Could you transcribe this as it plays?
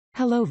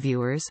Hello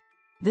viewers.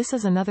 This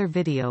is another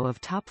video of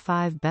top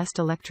 5 best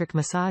electric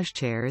massage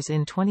chairs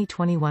in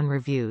 2021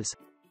 reviews.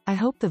 I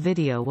hope the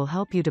video will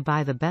help you to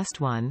buy the best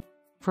one.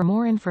 For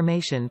more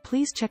information,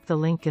 please check the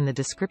link in the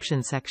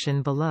description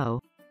section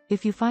below.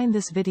 If you find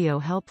this video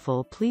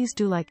helpful, please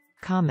do like,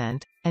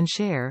 comment, and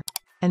share.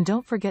 And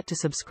don't forget to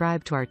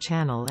subscribe to our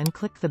channel and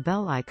click the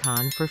bell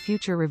icon for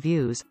future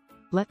reviews.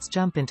 Let's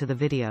jump into the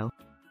video.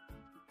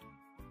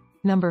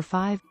 Number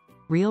 5.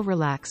 Real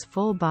Relax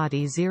Full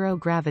Body Zero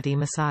Gravity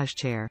Massage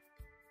Chair.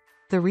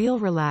 The Real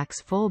Relax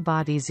Full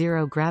Body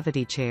Zero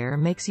Gravity Chair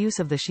makes use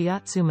of the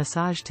Shiatsu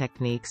massage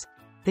techniques.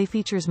 They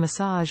features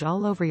massage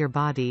all over your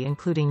body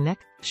including neck,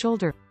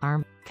 shoulder,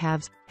 arm,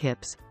 calves,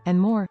 hips, and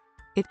more.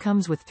 It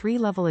comes with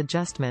 3-level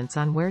adjustments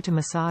on where to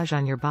massage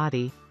on your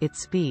body,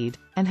 its speed,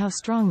 and how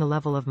strong the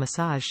level of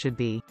massage should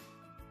be.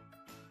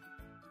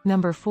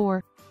 Number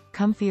 4.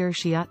 Comfier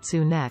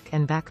Shiatsu Neck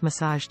and Back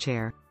Massage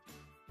Chair.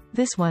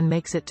 This one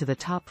makes it to the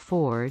top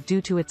 4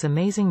 due to its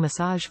amazing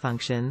massage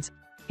functions.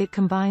 It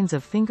combines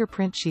of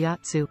fingerprint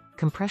shiatsu,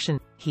 compression,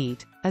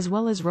 heat, as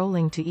well as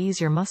rolling to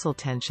ease your muscle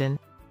tension.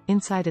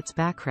 Inside its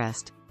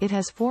backrest, it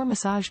has 4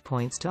 massage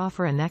points to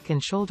offer a neck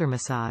and shoulder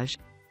massage.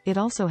 It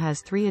also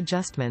has 3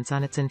 adjustments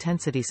on its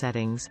intensity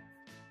settings.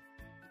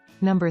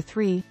 Number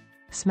 3.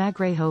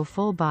 Smagreho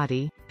Full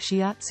Body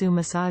Shiatsu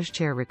Massage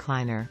Chair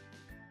Recliner.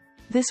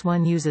 This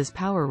one uses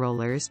power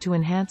rollers to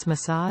enhance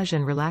massage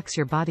and relax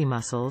your body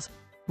muscles.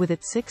 With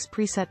its 6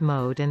 preset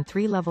mode and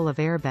 3 level of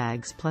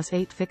airbags plus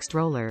 8 fixed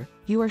roller,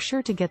 you are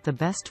sure to get the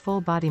best full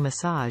body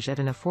massage at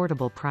an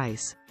affordable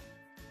price.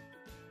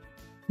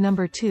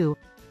 Number 2.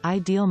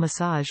 Ideal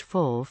Massage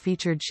Full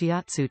Featured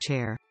Shiatsu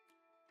Chair.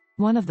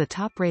 One of the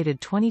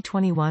top-rated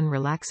 2021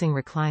 relaxing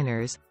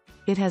recliners.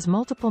 It has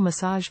multiple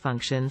massage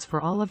functions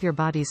for all of your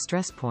body's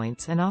stress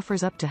points and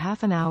offers up to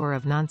half an hour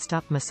of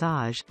non-stop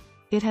massage.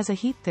 It has a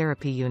heat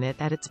therapy unit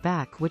at its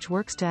back which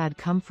works to add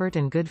comfort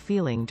and good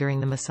feeling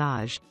during the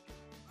massage.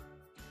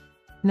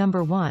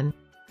 Number 1.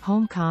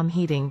 HomCom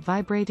Heating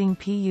Vibrating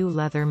PU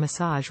Leather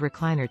Massage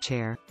Recliner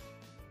Chair.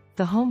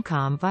 The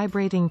HomCom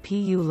Vibrating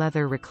PU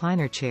Leather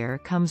Recliner Chair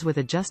comes with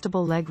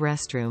adjustable leg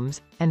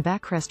restrooms, and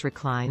backrest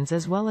reclines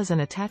as well as an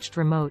attached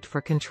remote for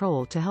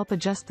control to help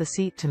adjust the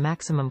seat to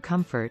maximum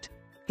comfort.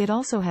 It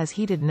also has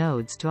heated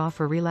nodes to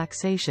offer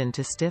relaxation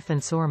to stiff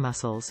and sore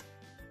muscles.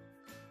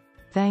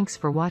 Thanks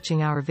for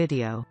watching our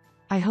video.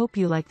 I hope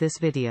you like this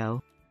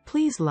video.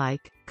 Please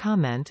like,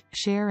 comment,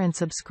 share and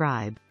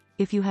subscribe.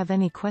 If you have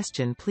any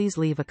question, please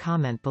leave a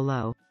comment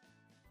below.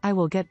 I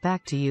will get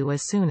back to you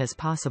as soon as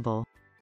possible.